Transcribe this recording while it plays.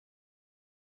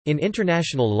In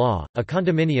international law, a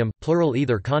condominium plural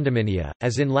either condominia,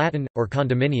 as in Latin, or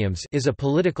condominiums is a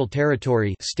political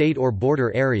territory state or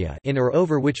border area in or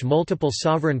over which multiple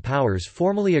sovereign powers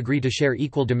formally agree to share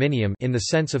equal dominium in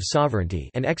the sense of sovereignty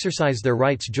and exercise their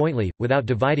rights jointly, without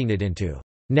dividing it into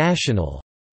 «national»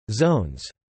 zones.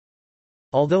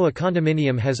 Although a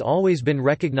condominium has always been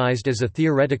recognized as a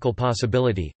theoretical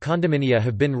possibility, condominia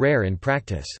have been rare in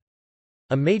practice.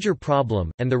 A major problem,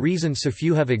 and the reason so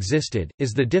few have existed,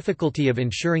 is the difficulty of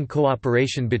ensuring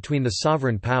cooperation between the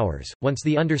sovereign powers. Once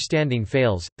the understanding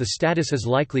fails, the status is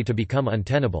likely to become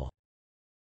untenable.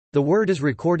 The word is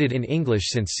recorded in English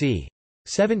since c.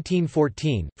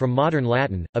 1714, from Modern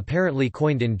Latin, apparently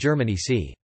coined in Germany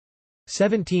c.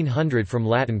 1700 from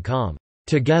Latin com,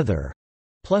 together,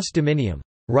 plus dominium,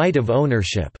 right of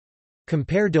ownership.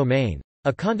 Compare domain.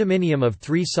 A condominium of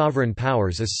three sovereign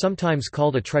powers is sometimes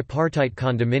called a tripartite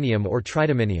condominium or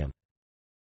tridominium.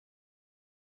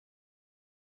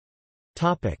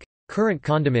 Current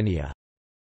condominia.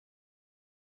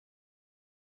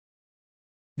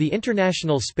 The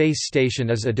International Space Station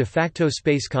is a de facto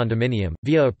space condominium,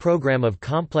 via a program of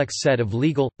complex set of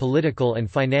legal, political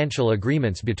and financial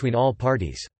agreements between all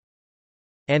parties.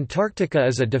 Antarctica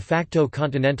is a de facto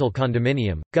continental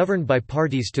condominium, governed by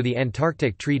parties to the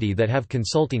Antarctic Treaty that have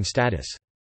consulting status.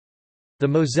 The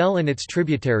Moselle and its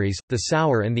tributaries, the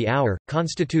Sauer and the Our,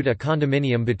 constitute a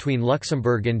condominium between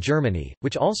Luxembourg and Germany,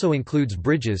 which also includes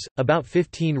bridges, about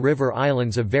 15 river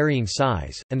islands of varying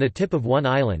size, and the tip of one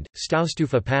island,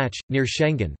 Staustufa Patch, near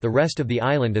Schengen. The rest of the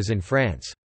island is in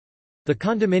France. The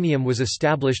condominium was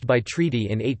established by treaty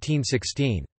in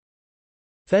 1816.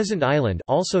 Pheasant Island,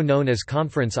 also known as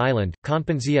Conference Island,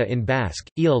 Conferencia in Basque,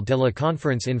 Ile de la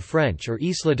Conference in French or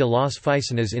Isla de las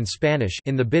Faisanas in Spanish,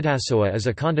 in the Bidassoa is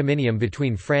a condominium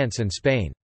between France and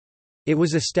Spain. It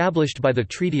was established by the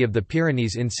Treaty of the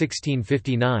Pyrenees in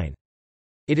 1659.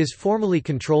 It is formally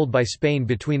controlled by Spain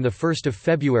between 1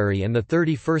 February and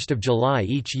 31 July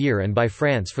each year and by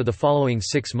France for the following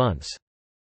 6 months.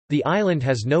 The island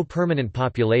has no permanent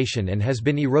population and has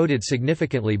been eroded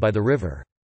significantly by the river.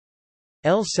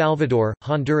 El Salvador,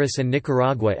 Honduras and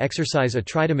Nicaragua exercise a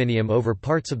tridominium over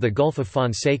parts of the Gulf of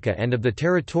Fonseca and of the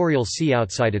territorial sea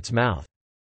outside its mouth.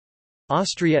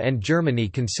 Austria and Germany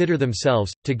consider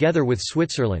themselves, together with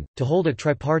Switzerland, to hold a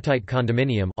tripartite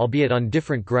condominium, albeit on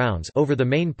different grounds, over the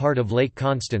main part of Lake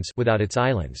Constance without its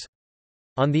islands.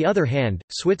 On the other hand,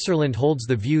 Switzerland holds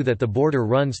the view that the border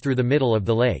runs through the middle of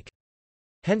the lake.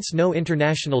 Hence no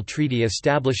international treaty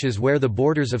establishes where the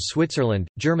borders of Switzerland,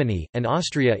 Germany, and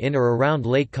Austria in or around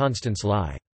Lake Constance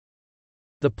lie.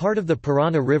 The part of the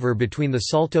Parana River between the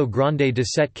Salto Grande de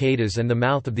Sete Quedas and the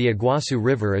mouth of the Iguazu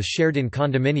River is shared in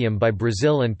condominium by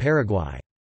Brazil and Paraguay.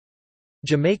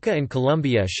 Jamaica and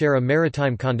Colombia share a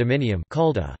maritime condominium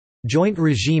called a joint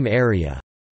regime area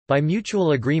by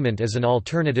mutual agreement as an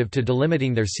alternative to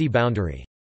delimiting their sea boundary.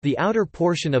 The outer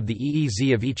portion of the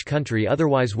EEZ of each country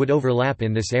otherwise would overlap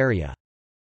in this area.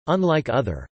 Unlike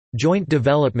other joint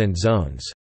development zones,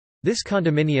 this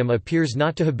condominium appears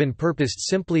not to have been purposed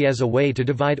simply as a way to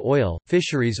divide oil,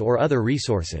 fisheries or other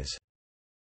resources.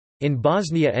 In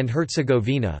Bosnia and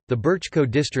Herzegovina, the Brčko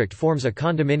district forms a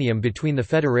condominium between the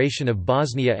Federation of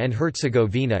Bosnia and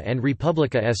Herzegovina and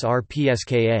Republika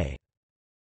Srpska.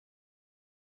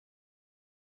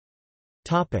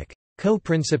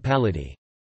 Co-principality.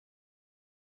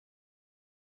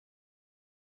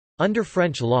 Under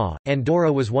French law,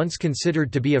 Andorra was once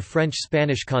considered to be a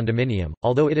French-Spanish condominium,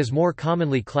 although it is more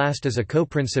commonly classed as a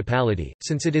co-principality,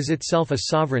 since it is itself a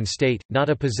sovereign state, not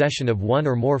a possession of one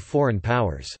or more foreign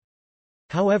powers.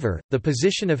 However, the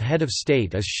position of head of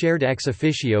state is shared ex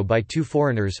officio by two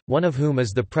foreigners, one of whom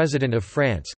is the President of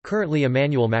France, currently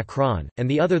Emmanuel Macron, and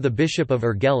the other the Bishop of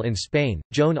Urgell in Spain,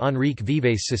 Joan Enrique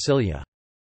Vives Sicilia.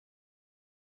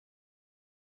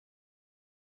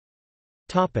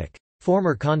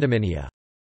 Former condominia.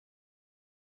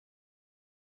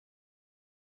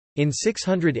 In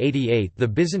 688 the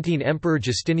Byzantine Emperor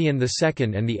Justinian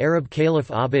II and the Arab Caliph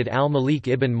Abd al-Malik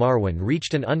ibn Marwan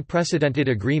reached an unprecedented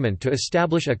agreement to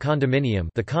establish a condominium,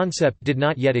 the concept did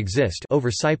not yet exist,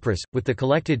 over Cyprus, with the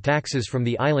collected taxes from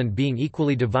the island being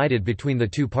equally divided between the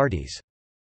two parties.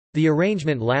 The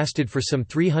arrangement lasted for some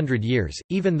 300 years,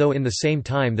 even though in the same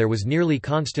time there was nearly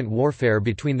constant warfare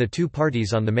between the two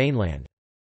parties on the mainland.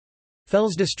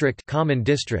 Felsdistrikt common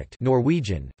district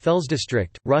Norwegian,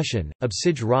 Felsdistrikt, Russian,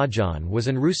 Absij Rajan was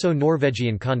an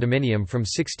Russo-Norwegian condominium from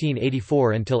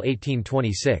 1684 until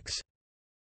 1826.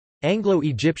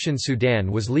 Anglo-Egyptian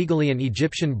Sudan was legally an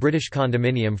Egyptian-British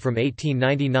condominium from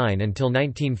 1899 until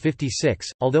 1956,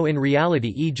 although in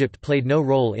reality Egypt played no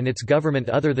role in its government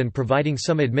other than providing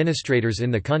some administrators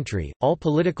in the country. All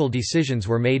political decisions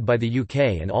were made by the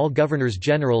UK and all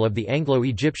governors-general of the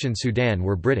Anglo-Egyptian Sudan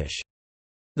were British.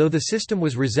 Though the system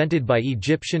was resented by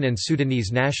Egyptian and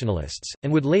Sudanese nationalists,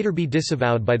 and would later be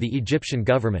disavowed by the Egyptian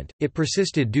government, it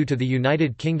persisted due to the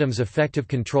United Kingdom's effective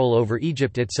control over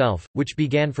Egypt itself, which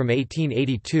began from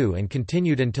 1882 and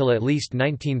continued until at least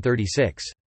 1936.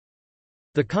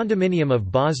 The Condominium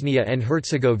of Bosnia and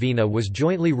Herzegovina was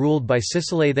jointly ruled by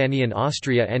Cisleithanian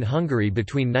Austria and Hungary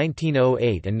between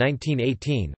 1908 and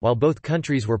 1918, while both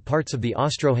countries were parts of the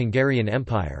Austro-Hungarian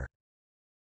Empire.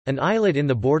 An islet in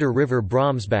the border river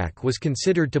Bromsbach was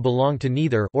considered to belong to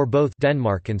neither or both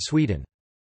Denmark and Sweden.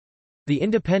 The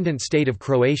independent state of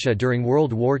Croatia during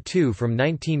World War II from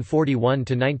 1941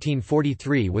 to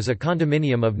 1943 was a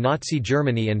condominium of Nazi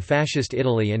Germany and Fascist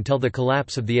Italy until the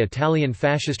collapse of the Italian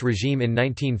fascist regime in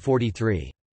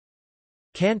 1943.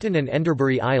 Canton and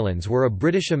Enderbury Islands were a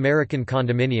British-American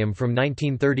condominium from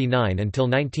 1939 until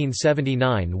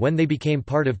 1979 when they became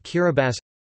part of Kiribati.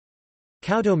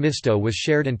 Caudo Misto was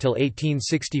shared until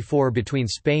 1864 between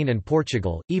Spain and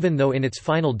Portugal, even though in its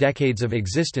final decades of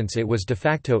existence it was de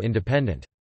facto independent.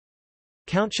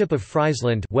 Countship of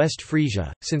Friesland, West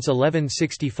Frisia, since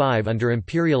 1165 under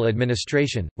imperial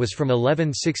administration, was from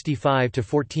 1165 to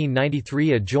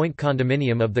 1493 a joint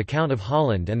condominium of the Count of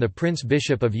Holland and the Prince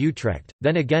Bishop of Utrecht,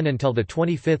 then again until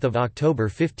 25 October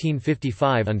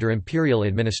 1555 under imperial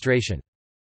administration.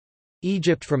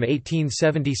 Egypt from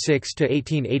 1876 to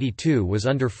 1882 was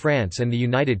under France and the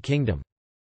United Kingdom.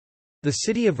 The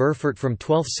city of Erfurt from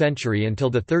 12th century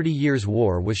until the 30 Years'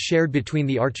 War was shared between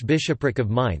the Archbishopric of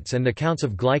Mainz and the Counts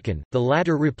of Gleichen, the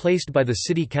latter replaced by the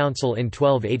City Council in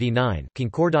 1289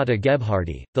 Concordata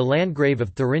Gebhardi, the Landgrave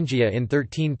of Thuringia in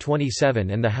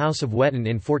 1327 and the House of Wettin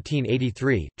in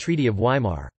 1483, Treaty of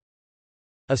Weimar.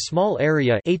 A small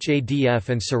area Hadf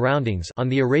and surroundings on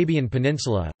the Arabian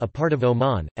Peninsula, a part of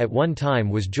Oman, at one time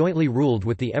was jointly ruled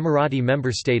with the Emirati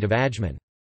member state of Ajman.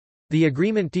 The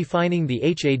agreement defining the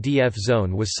Hadf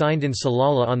zone was signed in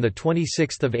Salalah on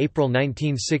 26 April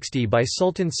 1960 by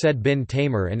Sultan Said bin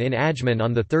Tamer and in Ajman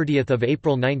on 30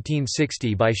 April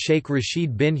 1960 by Sheikh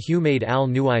Rashid bin Humayd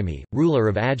al-Nuaimi, ruler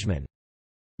of Ajman.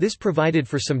 This provided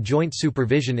for some joint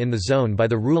supervision in the zone by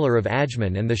the ruler of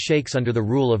Ajman and the sheikhs under the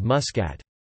rule of Muscat.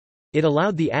 It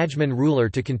allowed the Ajman ruler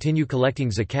to continue collecting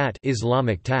zakat,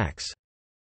 Islamic tax.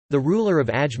 The ruler of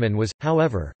Ajman was,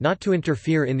 however, not to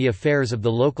interfere in the affairs of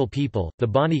the local people, the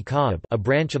Bani Ka'ab, a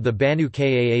branch of the Banu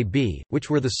Kaab, which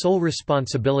were the sole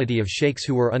responsibility of sheikhs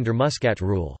who were under Muscat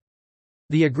rule.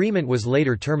 The agreement was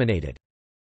later terminated.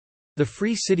 The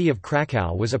Free City of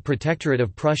Kraków was a protectorate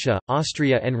of Prussia,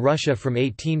 Austria and Russia from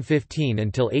 1815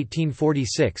 until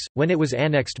 1846, when it was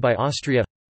annexed by Austria.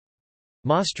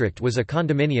 Maastricht was a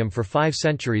condominium for 5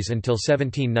 centuries until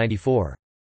 1794.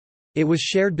 It was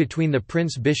shared between the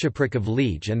Prince Bishopric of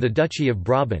Liege and the Duchy of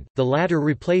Brabant, the latter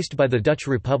replaced by the Dutch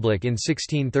Republic in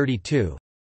 1632.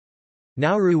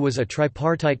 Nauru was a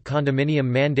tripartite condominium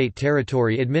mandate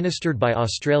territory administered by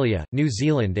Australia, New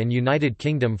Zealand and United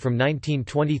Kingdom from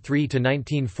 1923 to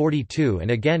 1942 and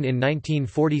again in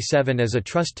 1947 as a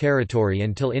trust territory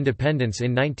until independence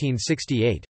in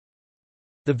 1968.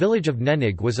 The village of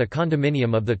Nenig was a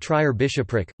condominium of the Trier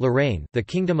Bishopric, Lorraine, the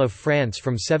Kingdom of France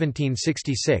from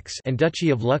 1766 and Duchy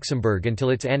of Luxembourg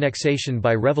until its annexation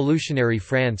by revolutionary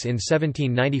France in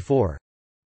 1794.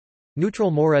 Neutral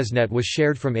Moresnet was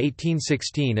shared from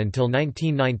 1816 until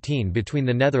 1919 between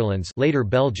the Netherlands, later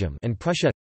Belgium, and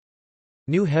Prussia.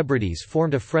 New Hebrides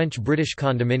formed a French-British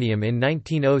condominium in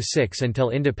 1906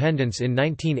 until independence in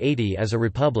 1980 as a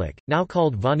republic, now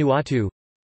called Vanuatu.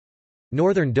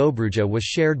 Northern Dobruja was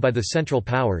shared by the Central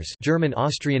Powers German,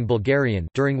 Austrian, Bulgarian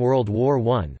during World War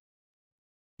I.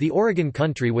 The Oregon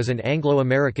Country was an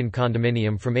Anglo-American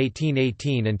condominium from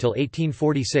 1818 until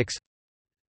 1846.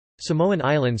 Samoan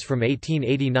Islands from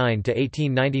 1889 to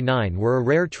 1899 were a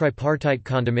rare tripartite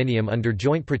condominium under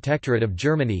joint protectorate of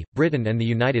Germany, Britain and the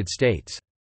United States.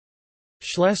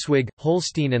 Schleswig,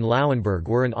 Holstein and Lauenburg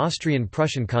were an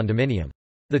Austrian-Prussian condominium.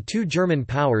 The two German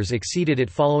powers exceeded it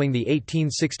following the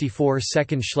 1864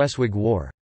 Second Schleswig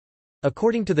War.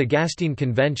 According to the Gastein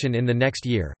Convention in the next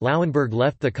year, Lauenburg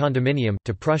left the condominium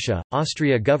to Prussia,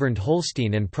 Austria governed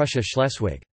Holstein and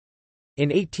Prussia-Schleswig. In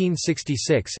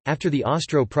 1866, after the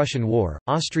Austro-Prussian War,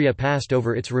 Austria passed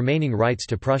over its remaining rights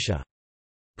to Prussia.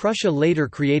 Prussia later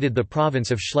created the province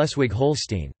of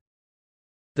Schleswig-Holstein.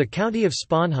 The county of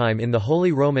Sponheim in the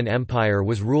Holy Roman Empire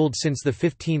was ruled since the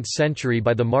 15th century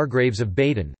by the Margraves of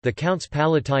Baden, the Counts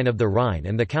Palatine of the Rhine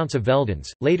and the Counts of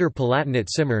Veldens, later Palatinate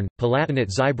Simmern, Palatinate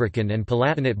Zweibrücken and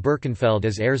Palatinate Birkenfeld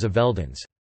as heirs of Veldens.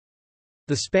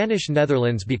 The Spanish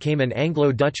Netherlands became an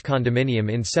Anglo-Dutch condominium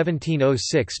in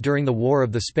 1706 during the War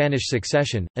of the Spanish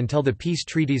Succession, until the peace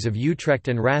treaties of Utrecht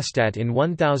and Rastatt in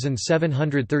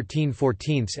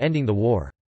 1713–14 ending the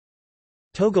war.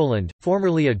 Togoland,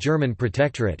 formerly a German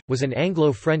protectorate, was an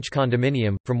Anglo-French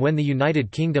condominium, from when the United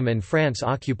Kingdom and France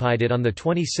occupied it on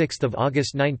 26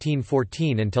 August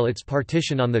 1914 until its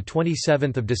partition on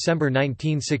 27 December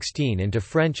 1916 into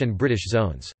French and British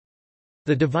zones.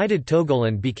 The divided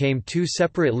Togoland became two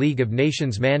separate League of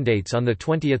Nations mandates on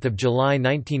 20 July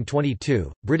 1922,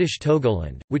 British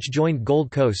Togoland, which joined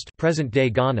Gold Coast present-day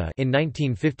Ghana in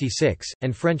 1956,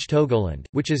 and French Togoland,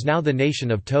 which is now the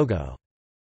nation of Togo.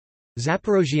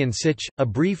 Zaporozhian Sich, a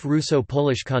brief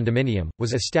Russo-Polish condominium,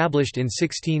 was established in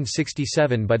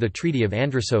 1667 by the Treaty of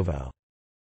Andrusovo.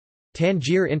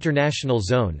 Tangier International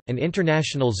Zone, an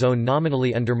international zone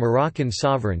nominally under Moroccan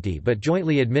sovereignty but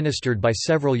jointly administered by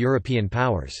several European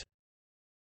powers.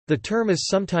 The term is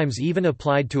sometimes even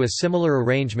applied to a similar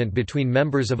arrangement between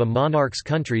members of a monarch's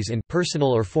countries in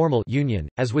personal or formal union,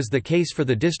 as was the case for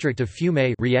the district of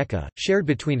Fiume Rijeka, shared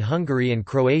between Hungary and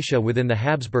Croatia within the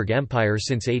Habsburg Empire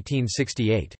since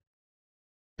 1868.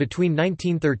 Between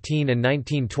 1913 and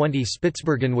 1920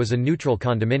 Spitsbergen was a neutral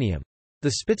condominium.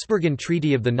 The Spitsbergen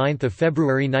Treaty of 9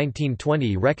 February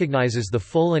 1920 recognizes the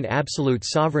full and absolute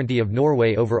sovereignty of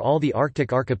Norway over all the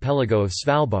Arctic archipelago of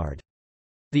Svalbard.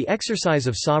 The exercise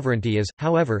of sovereignty is,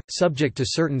 however, subject to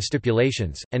certain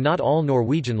stipulations, and not all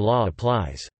Norwegian law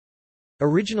applies.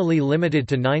 Originally limited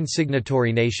to 9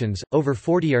 signatory nations, over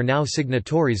 40 are now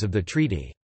signatories of the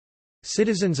treaty.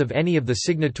 Citizens of any of the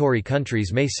signatory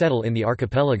countries may settle in the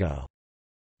archipelago.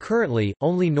 Currently,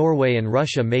 only Norway and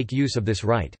Russia make use of this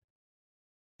right.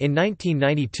 In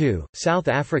 1992, South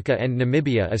Africa and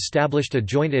Namibia established a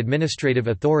joint administrative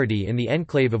authority in the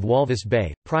enclave of Walvis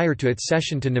Bay, prior to its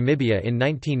cession to Namibia in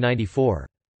 1994.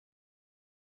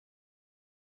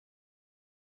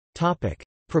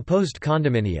 Proposed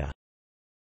condominia.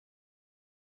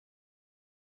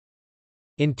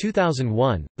 In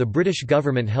 2001, the British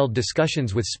government held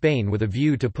discussions with Spain with a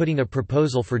view to putting a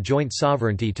proposal for joint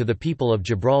sovereignty to the people of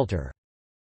Gibraltar.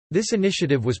 This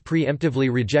initiative was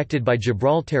preemptively rejected by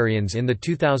Gibraltarians in the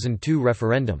 2002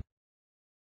 referendum.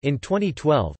 In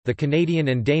 2012, the Canadian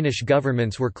and Danish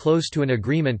governments were close to an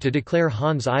agreement to declare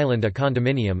Hans Island a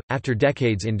condominium, after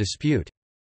decades in dispute.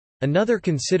 Another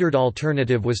considered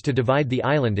alternative was to divide the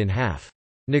island in half.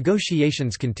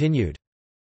 Negotiations continued.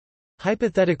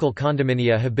 Hypothetical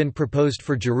condominia have been proposed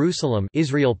for Jerusalem,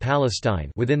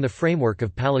 Israel-Palestine, within the framework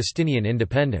of Palestinian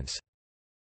independence.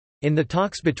 In the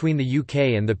talks between the UK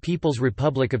and the People's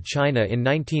Republic of China in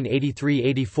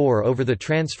 1983–84 over the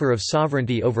transfer of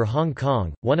sovereignty over Hong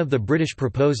Kong, one of the British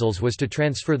proposals was to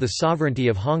transfer the sovereignty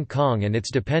of Hong Kong and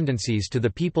its dependencies to the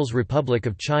People's Republic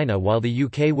of China while the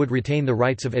UK would retain the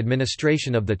rights of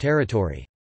administration of the territory.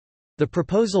 The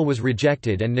proposal was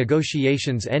rejected and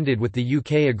negotiations ended with the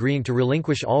UK agreeing to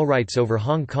relinquish all rights over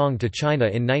Hong Kong to China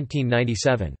in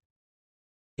 1997.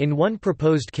 In one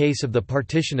proposed case of the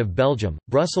partition of Belgium,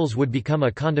 Brussels would become a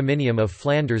condominium of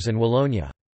Flanders and Wallonia.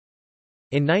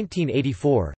 In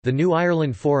 1984, the New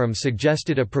Ireland Forum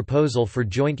suggested a proposal for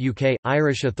joint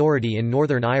UK-Irish authority in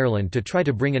Northern Ireland to try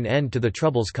to bring an end to the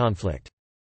Troubles conflict.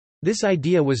 This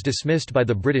idea was dismissed by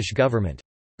the British government.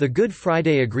 The Good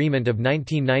Friday Agreement of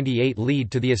 1998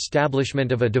 led to the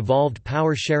establishment of a devolved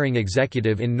power-sharing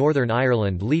executive in Northern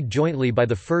Ireland led jointly by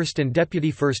the First and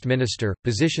Deputy First Minister,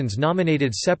 positions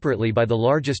nominated separately by the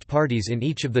largest parties in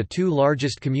each of the 2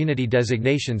 largest community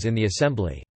designations in the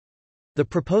Assembly. The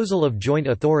proposal of joint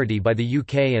authority by the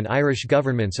UK and Irish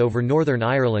governments over Northern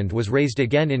Ireland was raised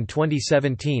again in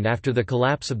 2017 after the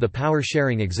collapse of the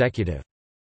power-sharing executive.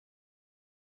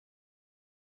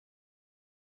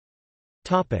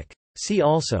 See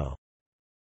also: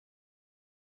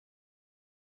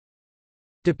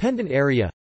 Dependent area,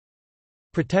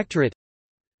 Protectorate,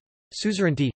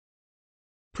 Suzerainty,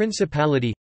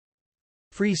 Principality,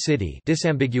 Free city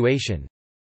disambiguation,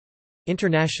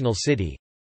 International city,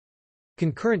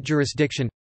 Concurrent jurisdiction,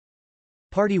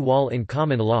 Party wall in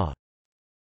common law,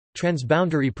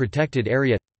 Transboundary protected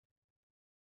area.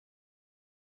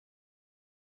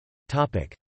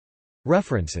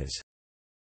 References.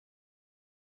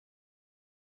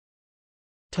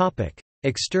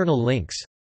 External links.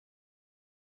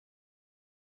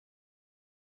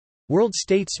 World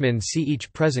statesmen see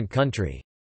each present country.